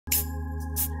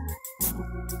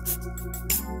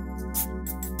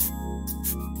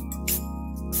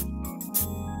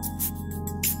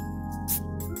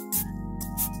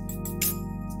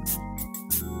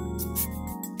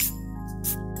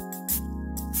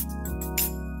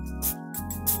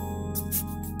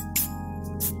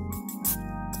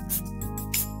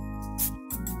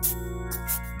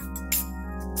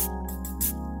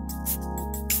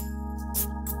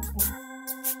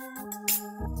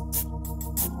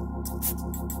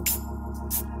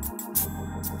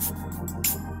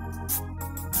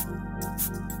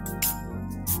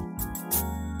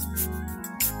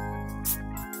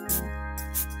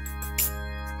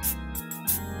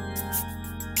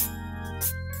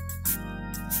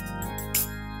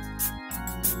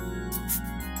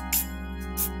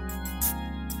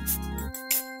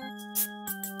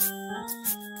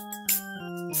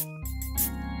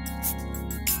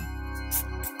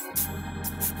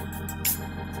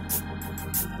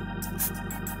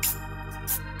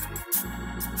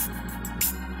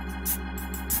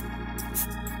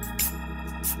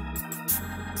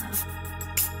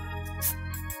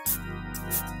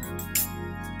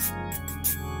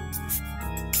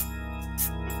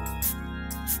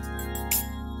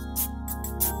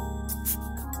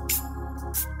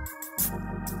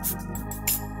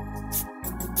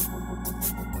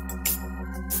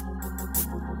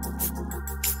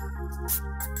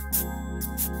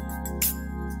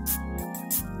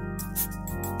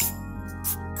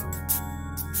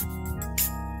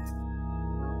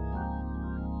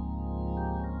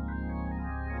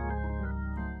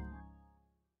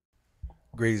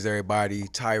Greetings, everybody.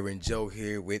 Tyren Jo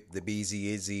here with the BZ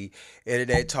Izzy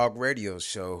Internet Talk Radio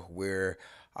Show, where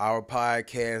our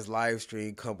podcast live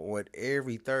stream come on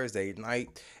every Thursday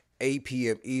night, 8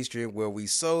 p.m. Eastern, where we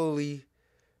solely,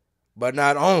 but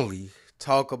not only,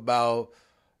 talk about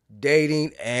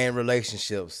dating and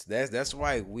relationships. That's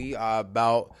right. We are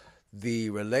about the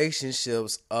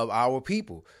relationships of our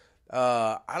people.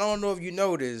 I don't know if you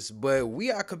know this, but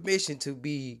we are commissioned to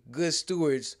be good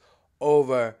stewards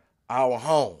over our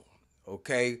home.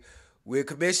 Okay, we're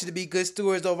commissioned to be good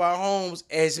stewards over our homes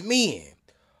as men.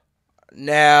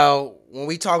 Now, when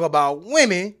we talk about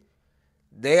women,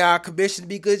 they are commissioned to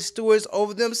be good stewards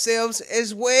over themselves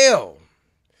as well.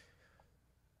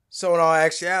 So in all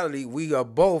actuality, we are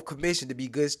both commissioned to be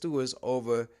good stewards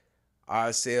over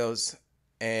ourselves.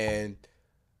 And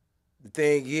the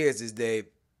thing is that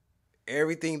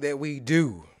everything that we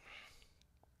do,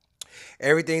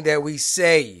 everything that we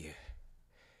say,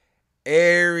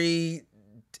 every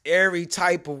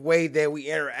type of way that we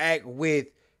interact with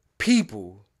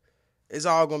people is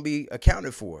all going to be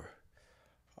accounted for.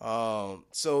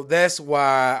 So that's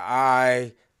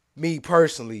why me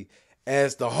personally,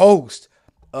 as the host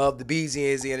of the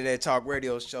BZNZ Internet Talk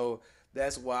Radio Show,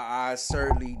 that's why I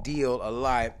certainly deal a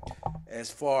lot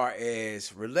as far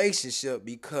as relationship,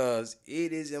 because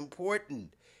it is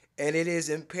important and it is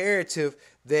imperative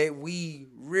that we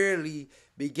really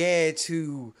began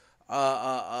to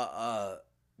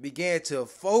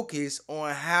focus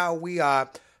on how we are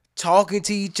talking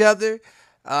to each other,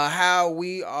 how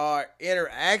we are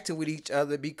interacting with each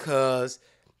other, because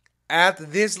after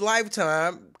this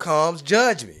lifetime comes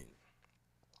judgment.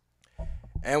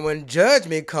 And when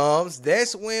judgment comes,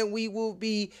 that's when we will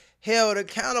be held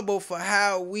accountable for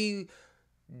how we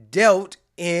dealt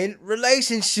in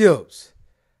relationships,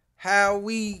 how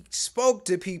we spoke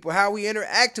to people, how we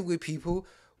interacted with people.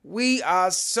 We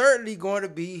are certainly going to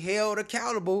be held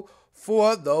accountable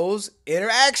for those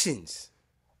interactions.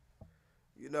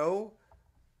 You know,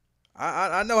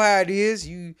 I know how it is.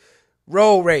 You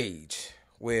road rage.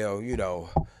 Well, you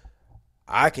know,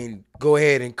 I can go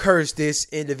ahead and curse this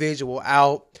individual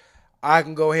out. I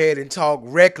can go ahead and talk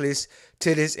reckless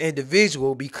to this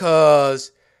individual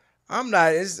because I'm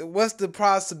not. What's the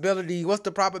possibility? What's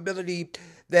the probability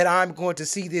that I'm going to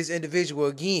see this individual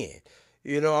again?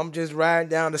 You know, I'm just riding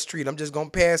down the street. I'm just going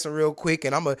to pass him real quick,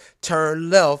 and I'm going to turn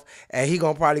left, and he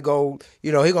going to probably go,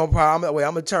 you know, I'm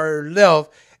going to turn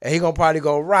left, and he going to probably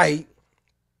go right.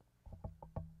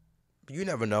 You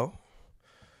never know.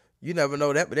 You never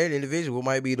know that, but that individual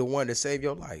might be the one to save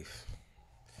your life.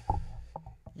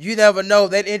 You never know,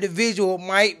 that individual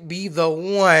might be the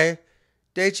one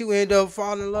that you end up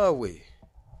falling in love with.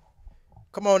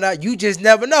 Come on now, you just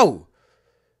never know.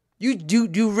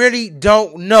 You really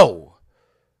don't know.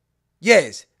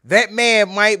 Yes, that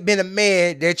man might have been a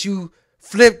man that you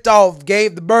flipped off,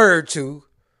 gave the bird to,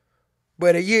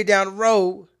 but a year down the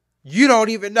road, you don't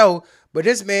even know. But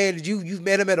this man, you've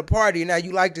met him at a party, and now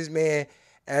you like this man,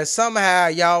 and somehow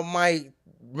y'all might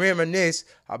reminisce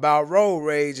about road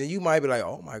rage, and you might be like,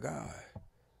 oh my God,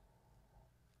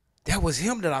 that was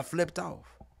him that I flipped off.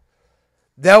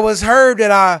 That was her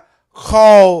that I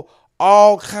called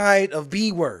all kind of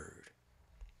B word.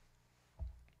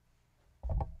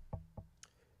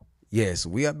 Yes,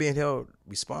 we are being held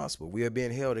responsible. We are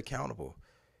being held accountable.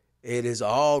 It is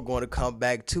all going to come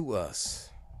back to us.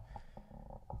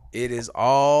 It is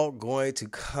all going to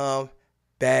come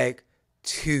back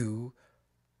to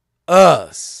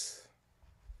us.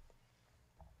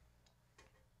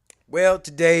 Well,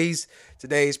 today's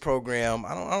program,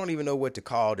 I don't even know what to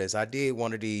call this. I did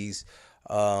one of these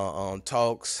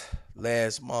talks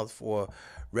last month for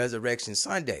Resurrection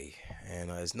Sunday,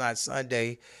 and it's not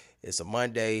Sunday, it's a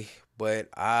Monday, but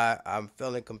I'm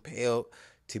feeling compelled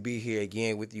to be here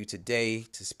again with you today,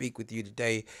 to speak with you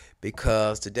today,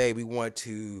 because today we want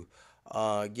to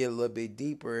get a little bit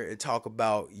deeper and talk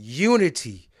about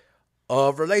unity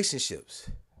of relationships.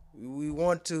 We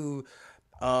want to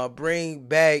bring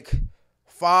back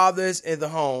fathers in the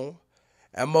home,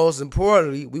 and most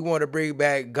importantly, we want to bring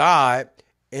back God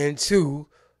into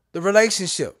the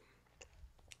relationship.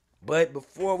 But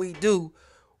before we do,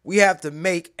 we have to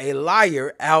make a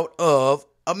liar out of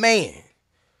a man.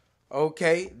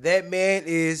 Okay, that man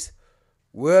is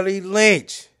Willie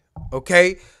Lynch.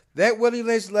 Okay, that Willie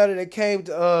Lynch letter that came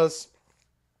to us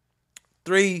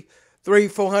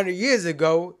 400 years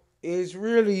ago is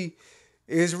really,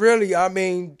 I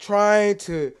mean, trying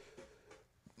to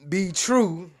be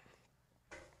true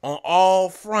on all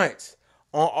fronts,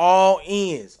 on all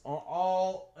ends, on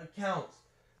all accounts.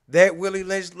 That Willie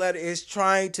Lynch letter is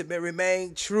trying to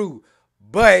remain true,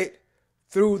 but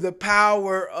through the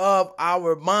power of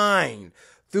our mind,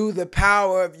 through the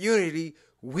power of unity,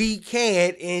 we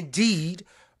can indeed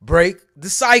break the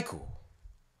cycle.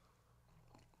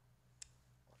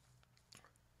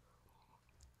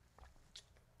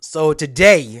 So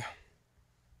today,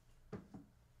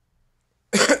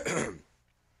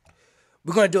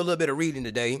 we're going to do a little bit of reading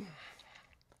today.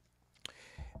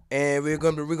 And we're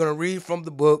going to read from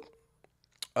the book,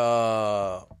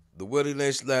 The Willie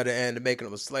Lynch Letter and the Making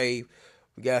of a Slave.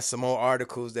 We got some more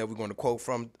articles that we're going to quote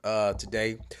from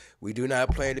today. We do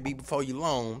not plan to be before you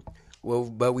long,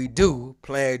 but we do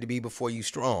plan to be before you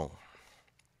strong.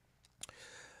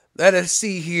 Let us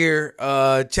see here,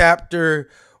 chapter,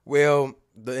 in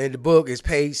the book is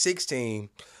page 16.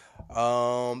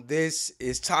 This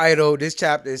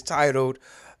chapter is titled,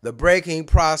 The Breaking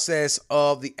Process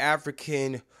of the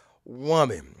African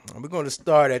Woman. And we're going to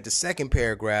start at the second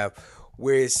paragraph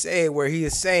where he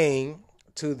is saying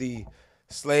to the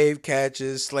slave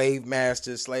catchers, slave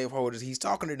masters, slave holders, he's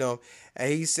talking to them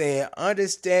and he's saying,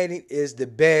 understanding is the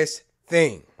best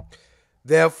thing.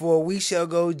 Therefore, we shall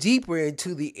go deeper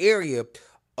into the area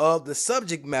of the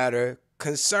subject matter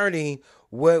concerning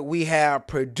what we have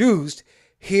produced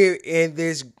here in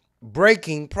this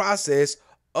breaking process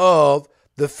of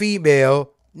the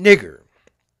female nigger.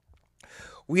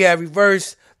 We have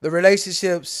reversed the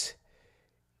relationships.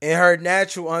 In her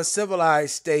natural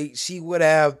uncivilized state, she would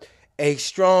have a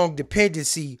strong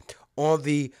dependency on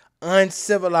the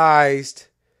uncivilized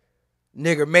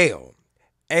nigger male,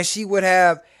 and she would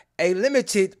have a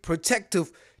limited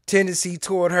protective tendency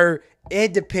toward her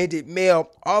independent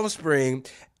male offspring,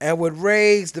 and would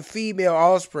raise the female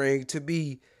offspring to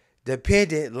be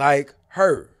dependent like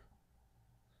her.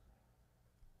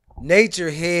 Nature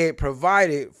had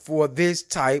provided for this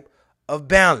type of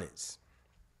balance.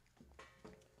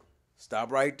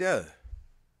 Stop right there.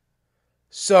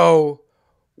 So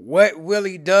what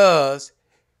Willie does,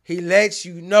 he lets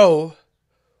you know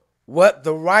what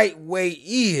the right way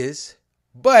is,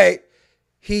 but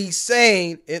he's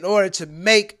saying in order to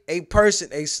make a person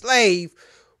a slave,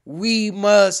 we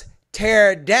must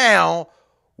tear down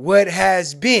what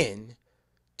has been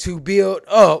to build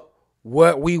up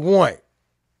what we want.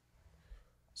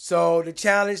 So the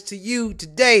challenge to you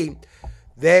today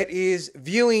that is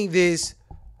viewing this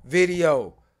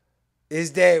video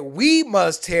is that we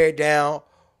must tear down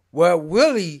what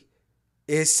Willie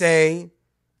is saying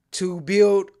to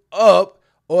build up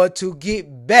or to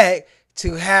get back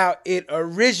to how it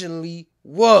originally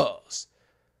was.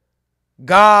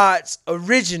 God's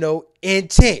original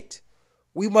intent.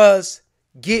 We must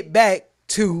get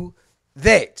to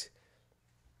that.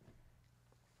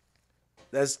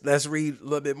 Let's read a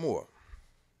little bit more.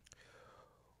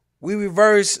 We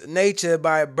reverse nature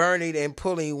by burning and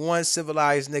pulling one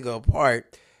civilized nigga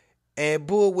apart and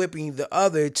bullwhipping the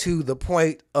other to the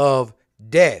point of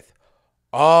death,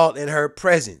 all in her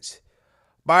presence.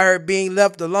 By her being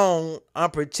left alone,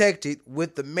 unprotected,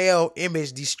 with the male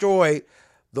image destroyed,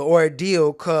 the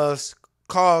ordeal caused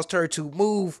her to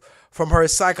move from her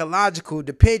psychological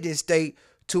dependent state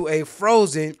to a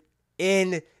frozen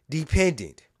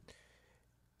independent.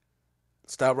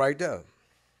 Stop right there.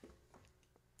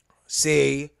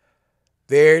 See,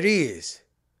 there it is.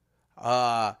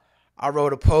 I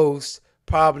wrote a post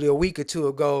probably a week or two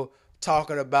ago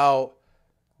talking about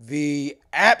the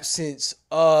absence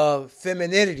of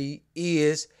femininity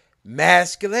is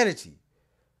masculinity.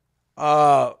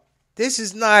 This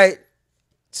is not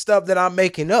stuff that I'm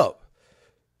making up.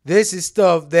 This is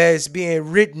stuff that's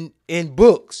being written in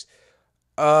books.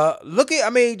 Just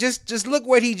look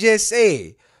what he just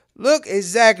said. Look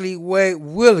exactly what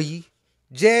Willie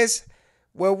just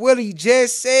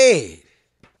said.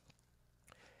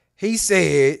 He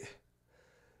said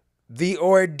the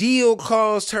ordeal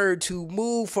caused her to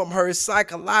move from her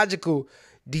psychological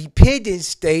dependent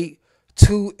state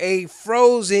to a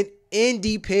frozen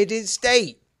independent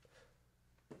state.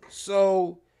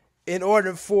 So, in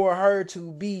order for her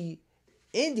to be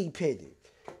independent,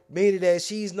 meaning that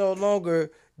she's no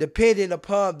longer dependent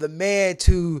upon the man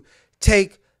to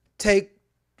take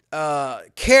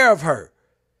care of her,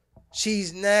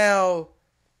 she's now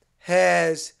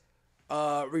has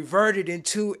reverted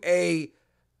into a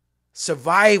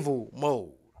survival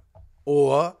mode,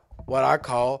 or what I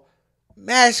call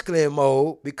masculine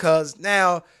mode, because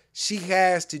now she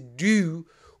has to do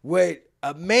what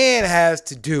a man has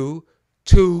to do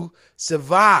to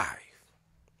survive.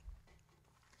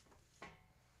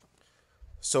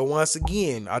 So once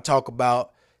again, I talk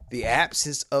about the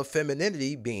absence of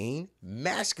femininity being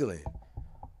masculine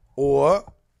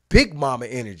or big mama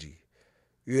energy.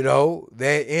 You know,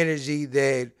 that energy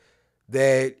that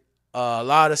a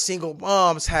lot of single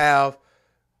moms have,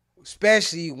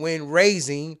 especially when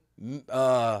raising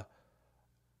man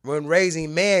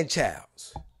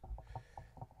childs.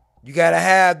 You gotta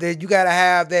have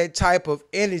that type of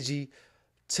energy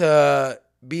to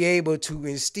be able to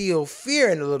instill fear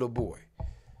in a little boy.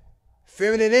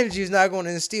 Feminine energy is not going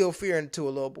to instill fear into a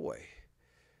little boy.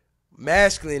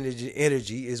 Masculine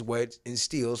energy is what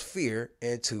instills fear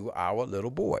into our little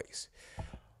boys.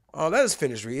 Let us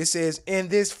finish reading. It says, in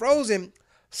this frozen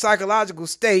psychological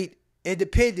state,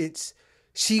 independence,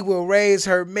 she will raise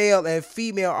her male and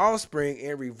female offspring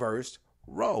in reversed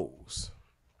roles.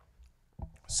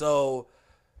 So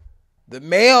the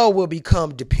male will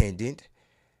become dependent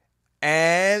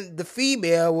and the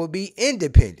female will be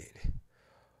independent.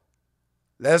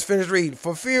 Let's finish reading.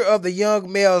 For fear of the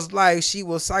young male's life, she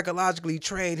will psychologically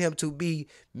train him to be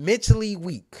mentally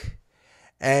weak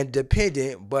and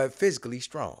dependent, but physically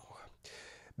strong.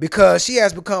 Because she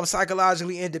has become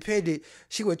psychologically independent,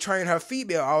 she will train her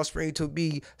female offspring to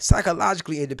be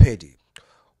psychologically independent.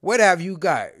 What have you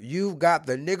got? You've got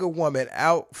the nigger woman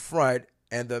out front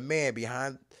and the man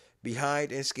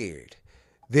behind and scared.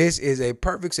 This is a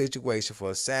perfect situation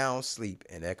for sound sleep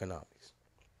and economics.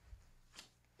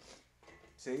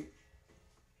 See?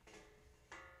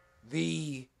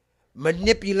 The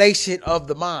manipulation of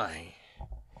the mind.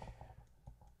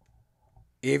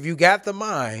 If you got the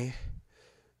mind,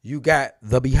 you got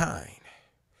the behind.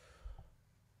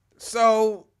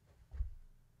 So,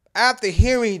 after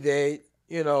hearing that,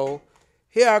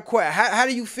 here are questions. How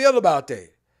do you feel about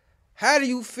that? How do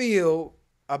you feel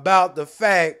about the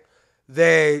fact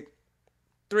that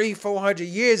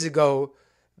 300-400 years ago,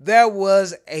 there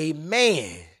was a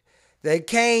man that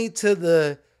came to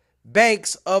the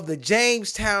banks of the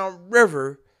Jamestown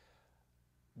River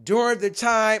during the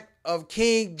time of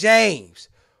King James,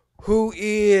 who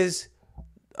is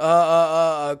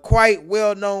a quite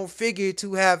well-known figure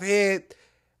to have had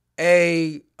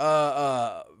a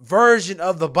version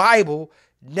of the Bible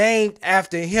named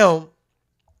after him.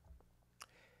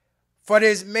 For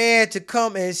this man to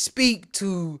come and speak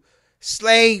to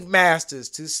slave masters,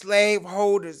 to slave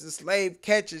holders, to slave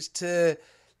catchers, to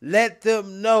let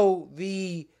them know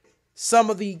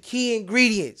some of the key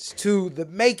ingredients to the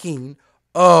making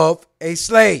of a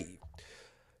slave.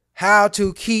 How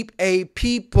to keep a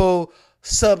people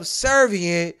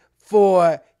subservient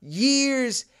for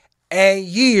years and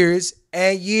years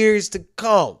and years to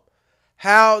come.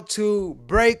 How to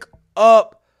break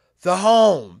up the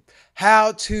home.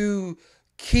 How to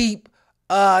keep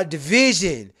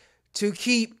division, to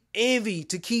keep envy,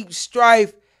 to keep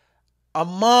strife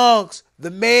amongst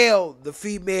the male, the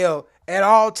female at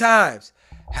all times.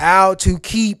 How to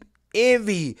keep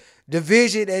envy,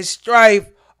 division, and strife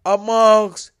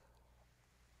amongst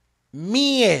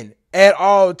men at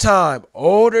all time.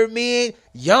 Older men,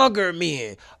 younger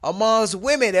men. Amongst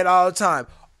women at all time.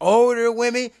 Older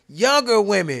women, younger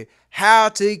women. How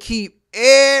to keep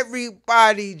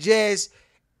everybody just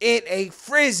in a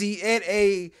frenzy, in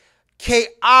a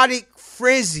chaotic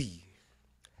frenzy.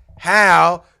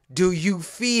 How do you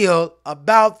feel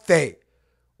about that?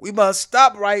 We must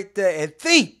stop right there and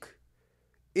think.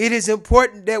 It is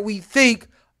important that we think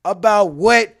about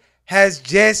what has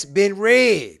just been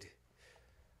read.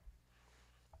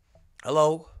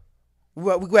 Hello?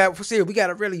 We got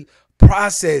to really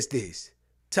process this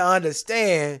to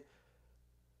understand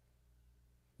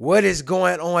what is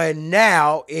going on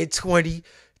now in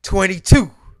 2022.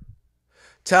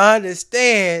 To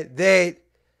understand that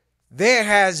there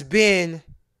has been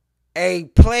a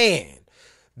plan.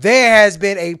 There has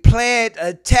been a planned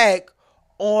attack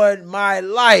on my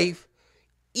life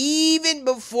even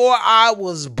before I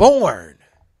was born.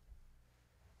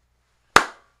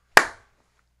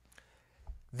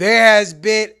 There has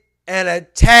been an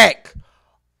attack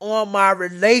on my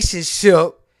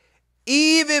relationship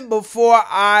even before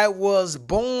I was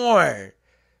born.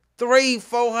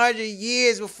 300-400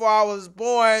 years before I was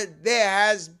born, there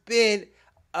has been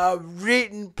a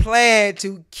written plan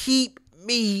to keep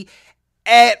me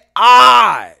at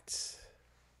odds.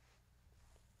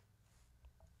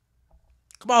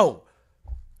 Come on.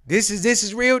 This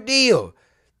is real deal.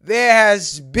 There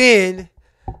has been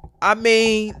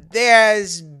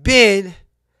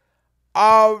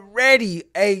already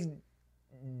a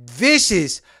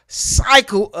vicious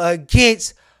cycle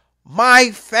against my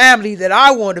family that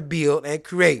I want to build and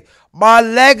create. My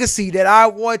legacy that I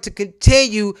want to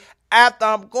continue after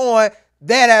I'm gone,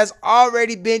 that has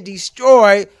already been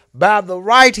destroyed by the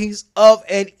writings of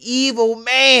an evil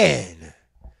man.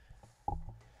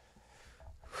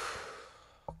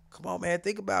 Come on, man.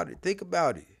 Think about it.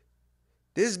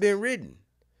 This has been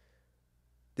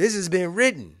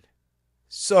written.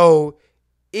 So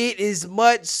it is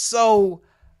much so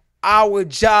our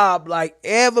job, like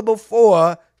ever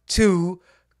before, to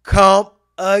come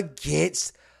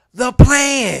against the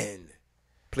plan.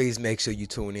 Please make sure you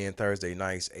tune in Thursday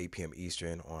nights, 8 p.m.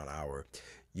 Eastern, on our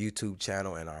YouTube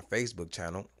channel and our Facebook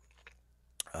channel.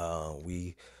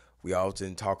 We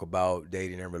often talk about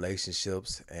dating and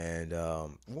relationships, and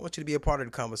we want you to be a part of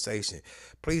the conversation.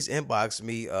 Please inbox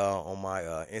me on my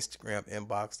Instagram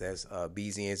inbox. That's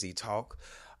BZNZ Talk.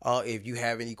 If you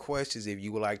have any questions, if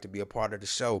you would like to be a part of the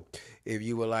show, if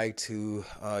you would like to,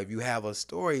 if you have a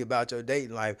story about your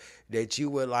dating life that you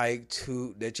would like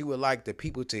the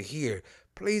people to hear,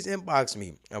 please inbox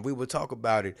me and we will talk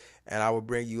about it, and I will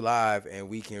bring you live and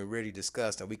we can really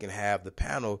discuss, and we can have the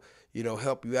panel,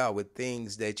 help you out with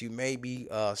things that you may be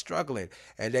struggling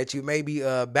and that you may be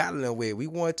battling with. We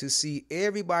want to see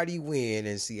everybody win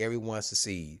and see everyone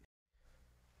succeed.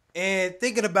 And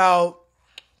thinking about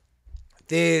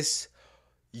this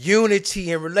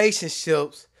unity in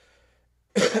relationships,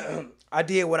 I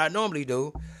did what I normally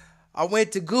do. I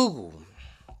went to Google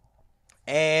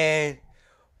and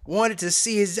wanted to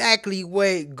see exactly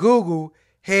what Google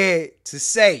had to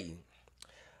say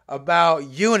about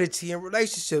unity in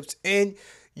relationships, and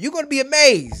you're gonna be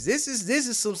amazed. This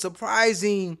is some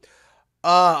surprising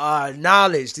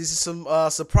knowledge. This is some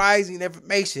surprising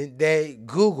information that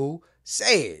Google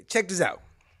said. Check this out.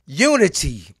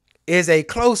 Unity is a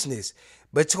closeness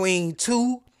between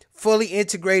two fully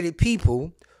integrated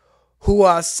people who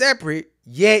are separate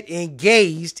yet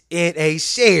engaged in a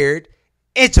shared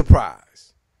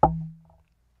enterprise.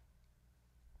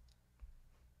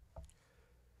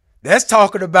 That's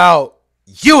talking about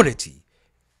unity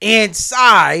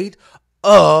inside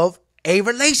of a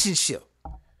relationship.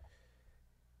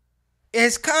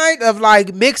 It's kind of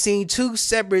like mixing two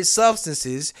separate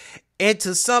substances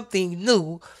into something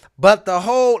new, but the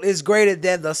whole is greater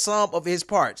than the sum of its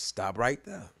parts. Stop right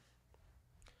there.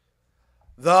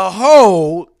 The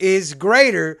whole is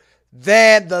greater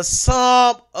than the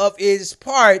sum of its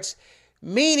parts,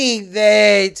 meaning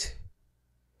that,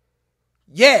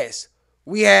 yes,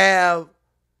 we have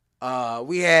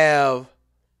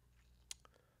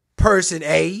person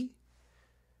A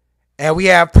and we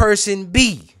have person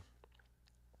B.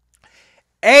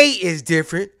 A is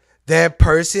different than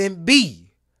person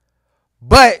B.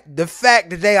 But the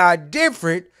fact that they are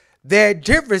different, their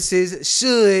differences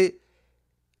should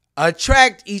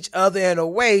attract each other in a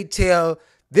way till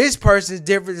this person's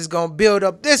difference is going to build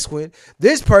up this one.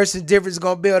 This person's difference is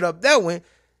going to build up that one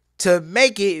to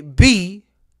make it be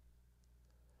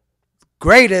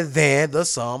greater than the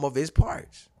sum of its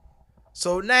parts.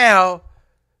 So now,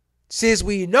 since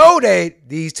we know that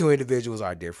these two individuals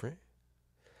are different,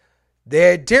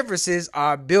 their differences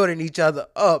are building each other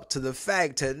up to the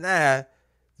fact that now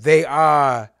they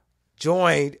are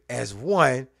joined as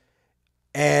one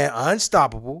and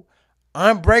unstoppable,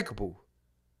 unbreakable.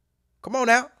 Come on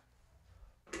now.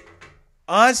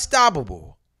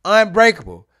 Unstoppable,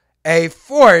 unbreakable, a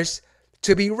force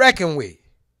to be reckoned with.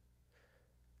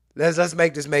 Let's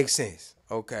make this make sense.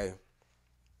 Okay.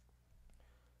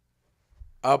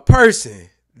 A person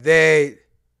that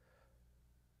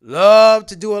love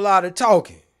to do a lot of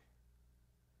talking,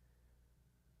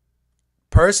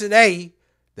 person A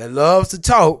that loves to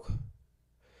talk,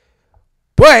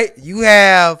 but you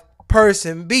have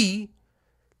person B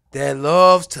that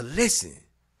loves to listen.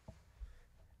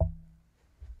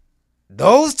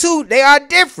 Those two, they are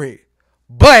different,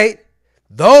 but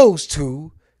those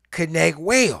two connect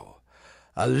well.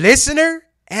 A listener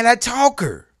and a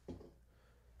talker.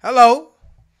 Hello.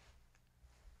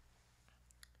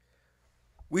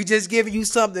 We just giving you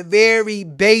something very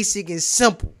basic and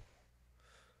simple.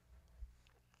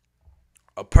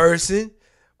 A person,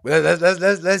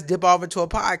 let's dip off into a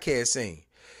podcast scene.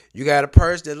 You got a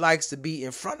person that likes to be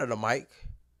in front of the mic,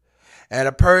 and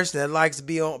a person that likes to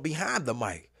be on behind the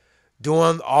mic,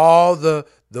 doing all the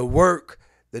work,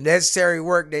 the necessary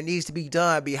work that needs to be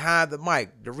done behind the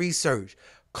mic, the research,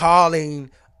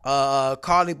 calling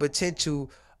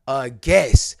potential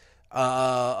guests,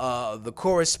 the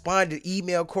correspondent,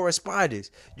 email correspondence.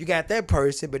 You got that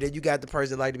person, but then you got the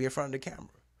person that like to be in front of the camera.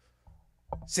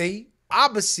 See,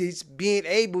 opposites being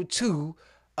able to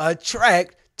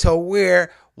attract to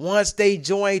where once they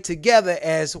join together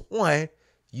as one,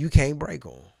 you can't break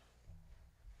on.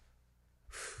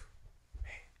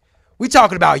 We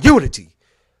talking about unity.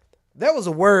 That was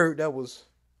a word that was.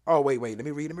 Oh wait. Let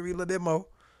me read a little bit more.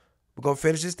 We're gonna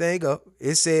finish this thing up.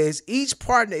 It says each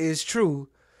partner is true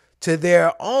to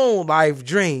their own life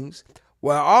dreams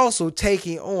while also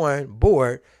taking on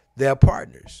board their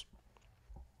partners.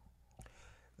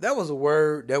 That was a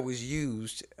word that was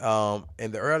used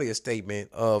in the earlier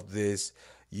statement of this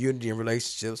unity in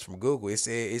relationships from Google. It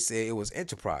said it was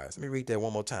enterprise. Let me read that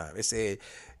one more time. It said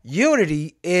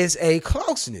unity is a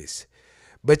closeness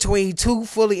between two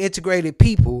fully integrated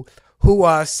people who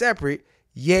are separate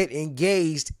yet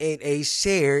engaged in a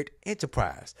shared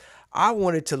enterprise. I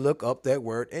wanted to look up that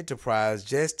word enterprise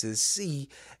just to see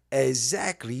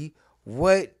exactly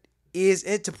what is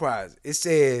enterprise. It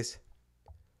says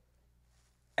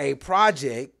a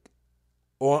project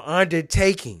or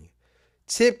undertaking,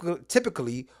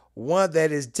 typically one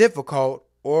that is difficult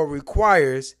or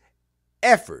requires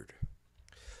effort.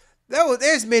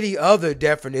 There's many other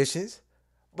definitions,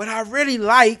 but I really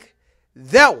like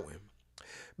that one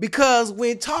because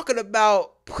when talking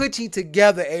about putting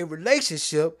together a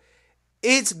relationship,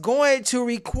 it's going to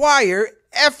require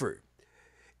effort.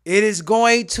 It is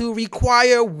going to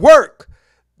require work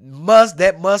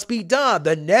that must be done.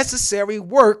 The necessary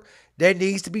work that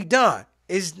needs to be done.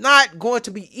 It's not going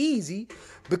to be easy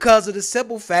because of the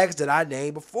simple facts that I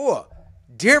named before.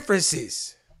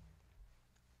 Differences.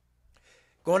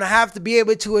 Going to have to be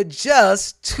able to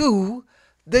adjust to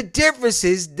the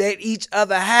differences that each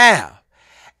other have.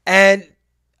 And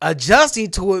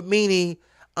adjusting to it meaning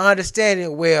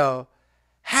understanding, well,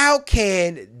 how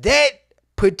can that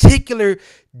particular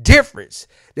difference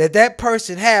that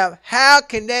person have, how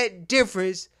can that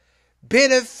difference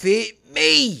benefit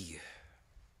me?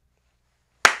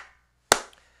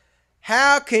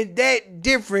 How can that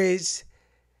difference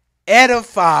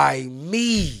edify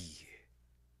me?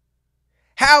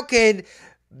 How can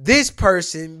this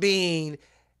person being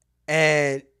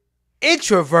an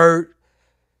introvert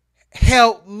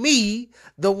help me,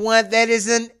 the one that is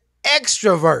an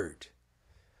extrovert?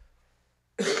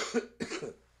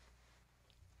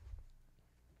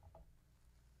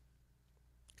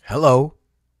 Hello.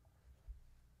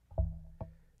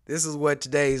 This is what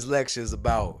today's lecture is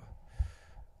about.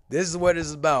 This is what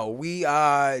it's about. We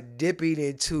are dipping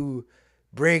into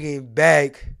bringing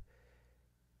back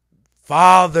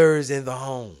fathers in the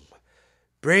home,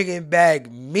 bringing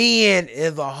back men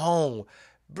in the home,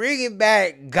 bringing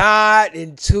back God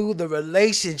into the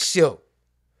relationship.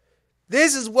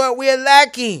 This is what we're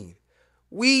lacking.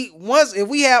 If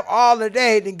we have all of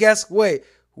that, then guess what?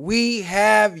 We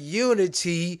have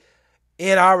unity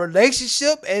in our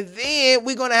relationship, and then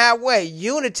we're gonna have what?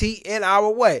 Unity in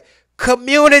our what?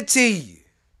 Community.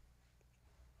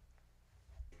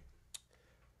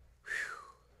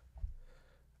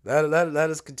 Let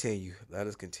us continue. Let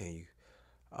us continue.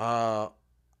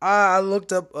 I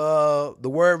looked up the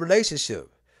word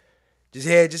relationship. Just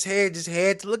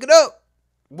had to look it up.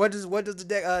 What does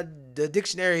the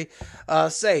dictionary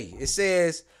say? It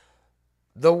says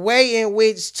the way in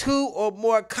which two or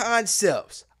more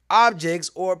concepts,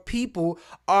 objects, or people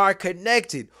are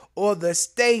connected, or the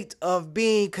state of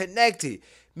being connected,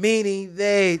 meaning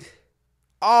that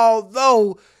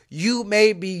although you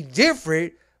may be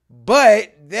different,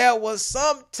 but there was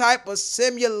some type of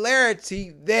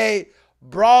similarity that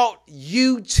brought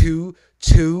you two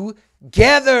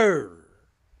together.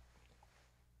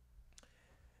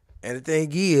 And the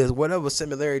thing is, whatever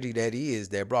similarity that is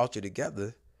that brought you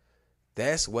together,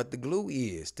 that's what the glue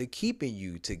is, to keeping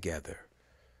you together.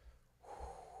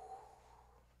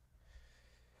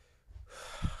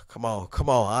 Come on, come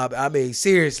on. I mean,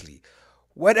 seriously.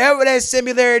 Whatever that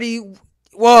similarity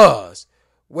was,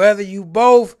 whether you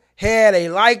both had a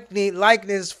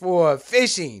likeness for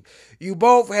fishing, you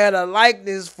both had a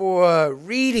likeness for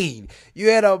reading,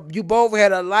 you both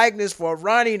had a likeness for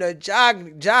running or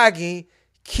jogging,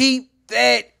 keep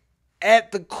that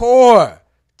at the core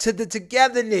to the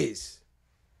togetherness.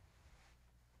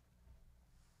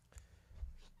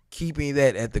 Keeping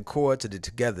that at the core to the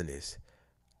togetherness.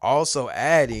 Also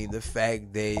adding the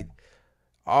fact that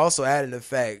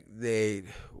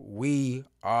we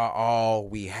are all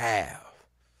we have.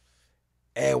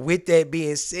 And with that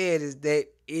being said, is that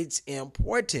it's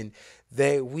important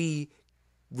that we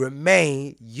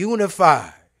remain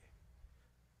unified.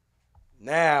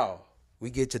 Now,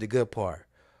 we get to the good part.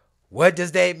 What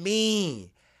does that mean?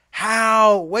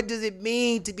 What does it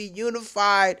mean to be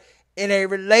unified in a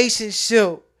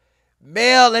relationship?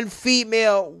 Male and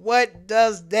female, what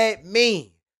does that mean?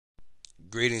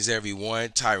 Greetings, everyone.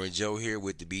 Tyren Jo here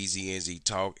with the BZNZ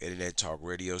Talk, Internet Talk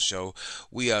Radio Show.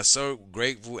 We are so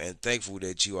grateful and thankful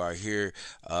that you are here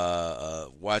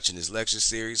watching this lecture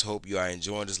series. Hope you are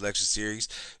enjoying this lecture series.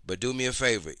 But do me a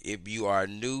favor, if you are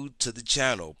new to the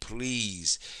channel,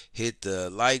 please hit the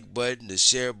like button, the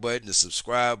share button, the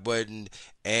subscribe button,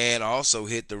 and also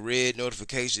hit the red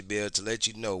notification bell to let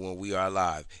you know when we are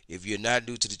live. If you're not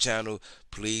new to the channel,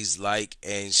 please like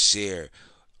and share.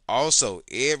 Also,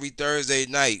 every Thursday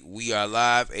night, we are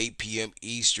live 8 p.m.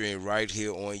 Eastern right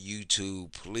here on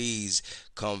YouTube. Please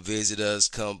come visit us,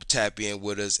 come tap in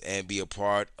with us, and be a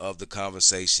part of the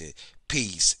conversation.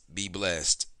 Peace. Be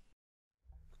blessed.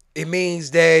 It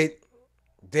means that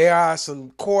there are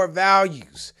some core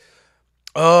values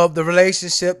of the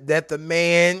relationship that the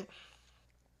man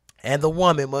and the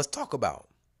woman must talk about,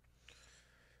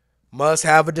 must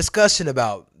have a discussion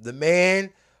about. The man,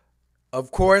 of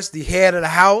course, the head of the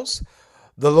house,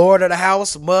 the Lord of the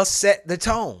house, must set the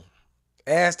tone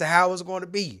as to how it's going to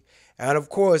be. And of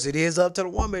course, it is up to the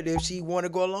woman if she want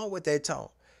to go along with that tone.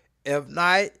 If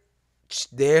not,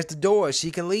 there's the door.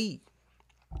 She can leave.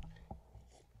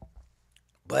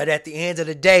 But at the end of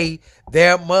the day,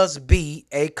 there must be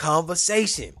a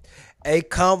conversation. A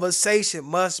conversation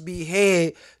must be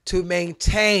had to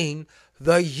maintain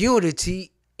the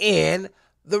unity in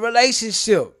the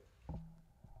relationship.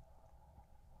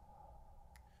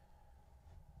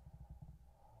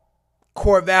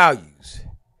 Core values,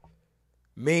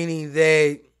 meaning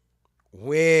that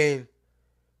when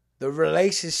the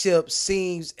relationship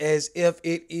seems as if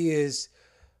it is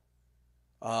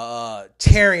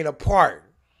tearing apart,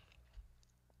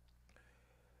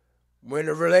 when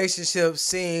the relationship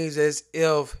seems as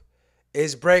if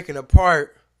it's breaking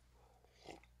apart,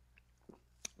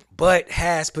 but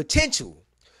has potential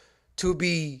to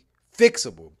be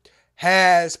fixable,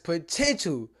 has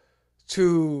potential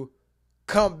to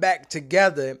come back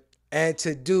together and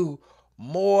to do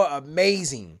more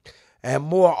amazing and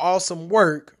more awesome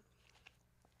work,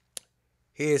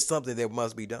 here's something that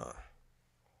must be done.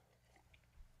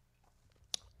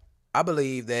 I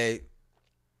believe that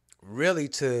really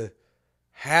to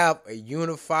have a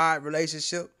unified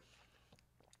relationship,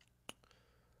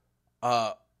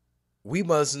 we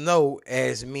must know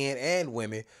as men and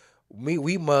women,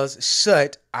 we must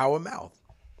shut our mouth.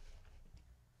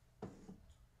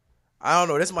 I don't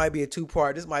know. This might be a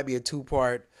two-part.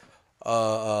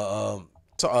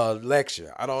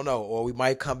 Lecture. I don't know. Or we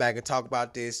might come back and talk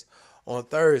about this on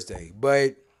Thursday.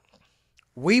 But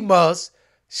we must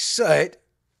shut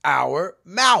our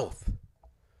mouth.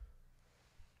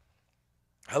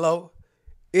 Hello?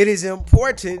 It is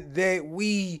important that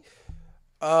we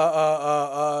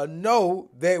know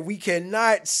that we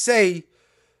cannot say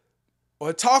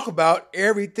or talk about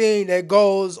everything that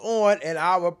goes on in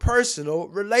our personal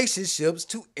relationships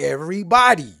to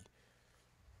everybody.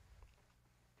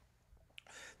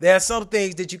 There are some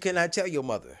things that you cannot tell your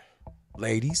mother,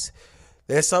 ladies.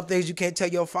 There's some things you can't tell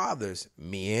your fathers,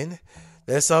 men.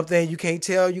 There's something you can't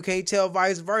tell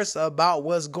vice versa about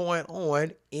what's going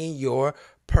on in your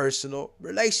personal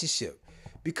relationship.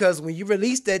 Because when you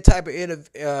release that type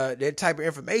of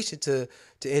information to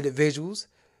individuals,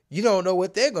 you don't know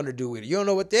what they're going to do with it. You don't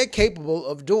know what they're capable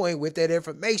of doing with that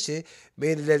information,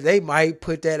 meaning that they might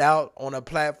put that out on a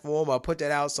platform or put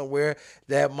that out somewhere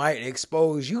that might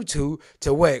expose you to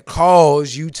what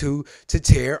cause you to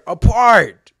tear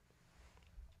apart.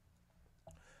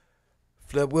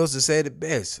 Flip Wilson said it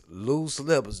best. Loose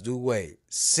lips do what?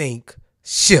 Sink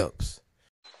ships.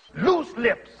 Loose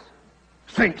lips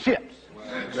sink ships.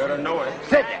 You better know it.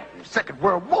 Said that in the Second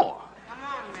World War.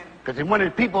 Because they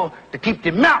wanted people to keep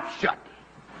their mouth shut.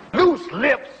 Loose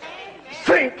lips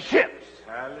sink ships.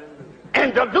 Hallelujah.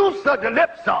 And the looser the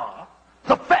lips are,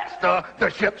 the faster the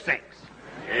ship sinks.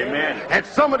 Amen. And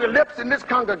some of the lips in this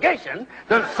congregation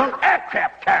done sunk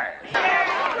aircraft carriers.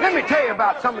 Let me tell you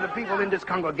about some of the people in this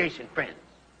congregation, friends.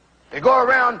 They go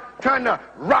around trying to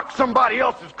rock somebody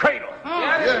else's cradle,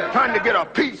 trying to get a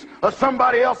piece of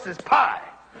somebody else's pie,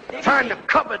 trying to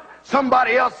covet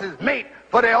somebody else's mate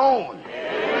for their own.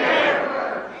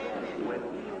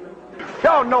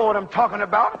 Y'all know what I'm talking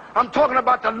about. I'm talking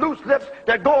about the loose lips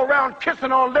that go around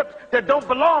kissing on lips that don't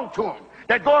belong to them,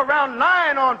 that go around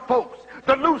lying on folks.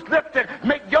 The loose lips that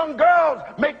make young girls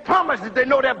make promises they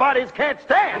know their bodies can't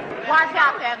stand. Watch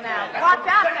out there now. Watch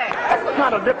out there. That's the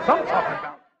kind of lips I'm talking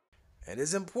about. And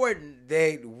it's important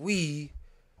that we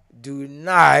do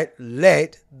not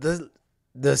let the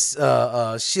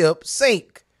ship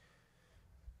sink.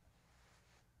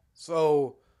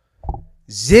 So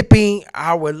zipping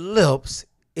our lips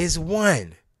is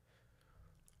one.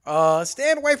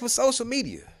 Stand away from social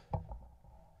media.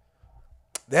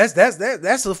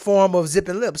 That's a form of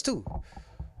zipping lips too.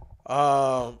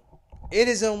 It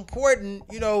is important,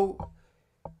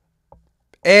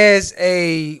 as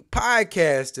a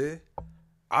podcaster,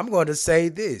 I'm going to say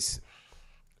this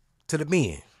to the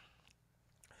men.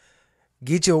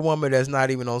 Get you a woman that's not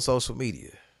even on social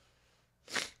media.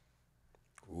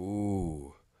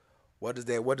 Ooh. What does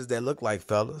that look like,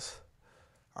 fellas?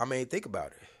 I mean, think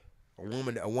about it.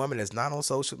 A woman that's not on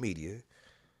social media,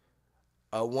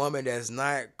 a woman that's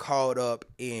not caught up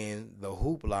in the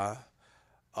hoopla,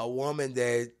 a woman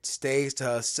that stays to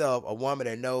herself, a woman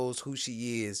that knows who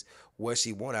she is, what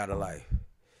she want out of life.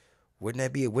 Wouldn't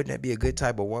that be a good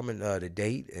type of woman to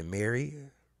date and marry?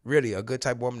 Really, a good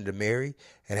type of woman to marry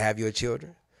and have your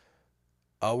children?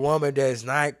 A woman that's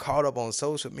not caught up on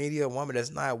social media, a woman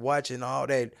that's not watching all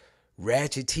that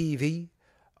ratchet TV,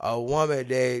 a woman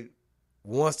that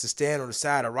wants to stand on the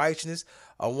side of righteousness,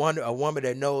 a woman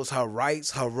that knows her rights,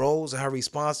 her roles, and her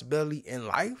responsibility in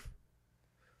life.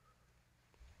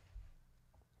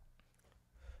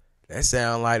 That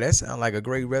sound like a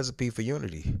great recipe for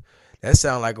unity. That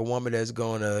sound like a woman that's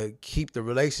going to keep her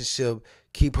relationship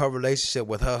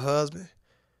with her husband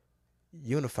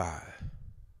unified.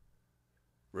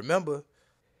 Remember,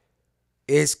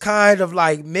 it's kind of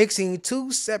like mixing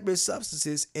two separate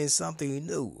substances in something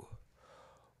new.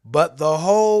 But the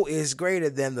whole is greater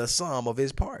than the sum of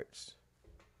its parts.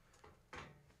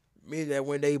 Meaning that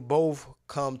when they both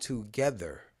come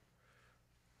together,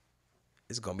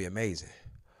 it's going to be amazing.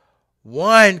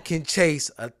 One can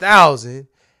chase 1,000,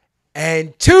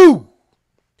 and two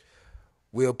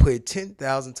will put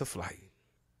 10,000 to flight.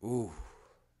 Ooh.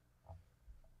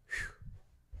 Whew.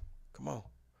 Come on.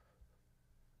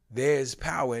 There's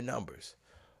power in numbers.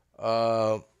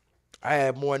 I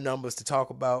have more numbers to talk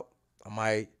about.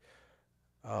 I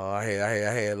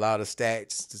had a lot of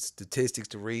statistics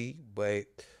to read, but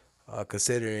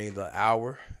considering the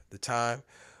hour, the time,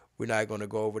 we're not going to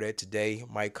go over that today.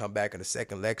 Might come back in the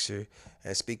second lecture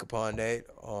and speak upon that,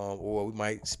 or we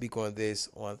might speak on this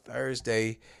on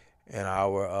Thursday in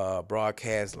our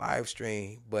broadcast live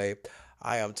stream. But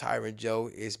I am Tyren Jo.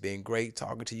 It's been great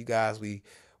talking to you guys. We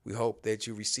hope that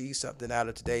you receive something out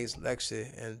of today's lecture,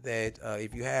 and that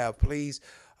if you have, please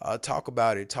talk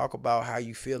about it. Talk about how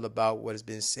you feel about what has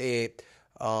been said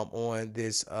on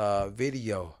this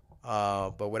video.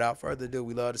 But without further ado,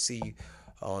 we love to see you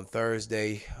on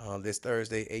Thursday, this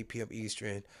Thursday, 8 p.m.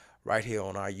 Eastern, right here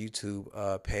on our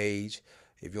YouTube page.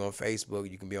 If you're on Facebook,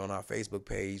 you can be on our Facebook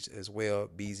page as well,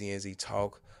 BZNZ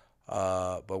Talk.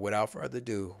 But without further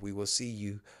ado, we will see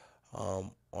you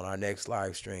on our next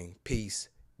live stream. Peace.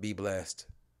 Be blessed.